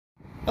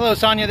Hello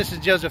Sonia, this is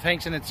Joseph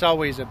Hankson. It's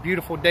always a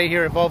beautiful day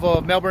here at Volvo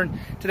of Melbourne.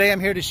 Today I'm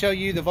here to show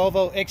you the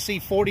Volvo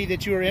XC40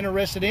 that you are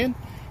interested in.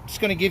 Just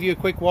going to give you a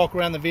quick walk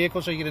around the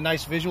vehicle so you get a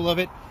nice visual of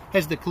it.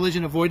 Has the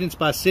collision avoidance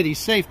by city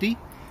safety.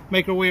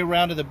 Make our way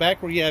around to the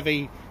back where you have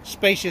a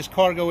spacious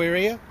cargo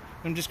area.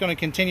 I'm just going to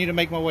continue to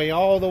make my way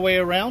all the way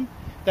around.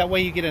 That way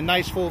you get a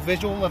nice full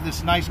visual of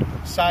this nice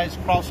size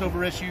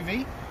crossover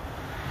SUV.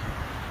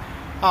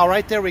 All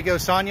right, there we go,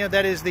 Sonia.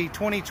 That is the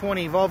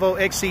 2020 Volvo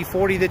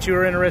XC40 that you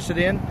are interested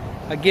in.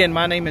 Again,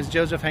 my name is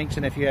Joseph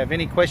Hankson. If you have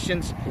any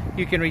questions,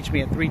 you can reach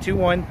me at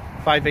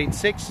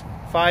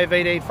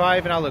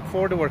 321-586-5885, and I look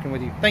forward to working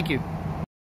with you. Thank you.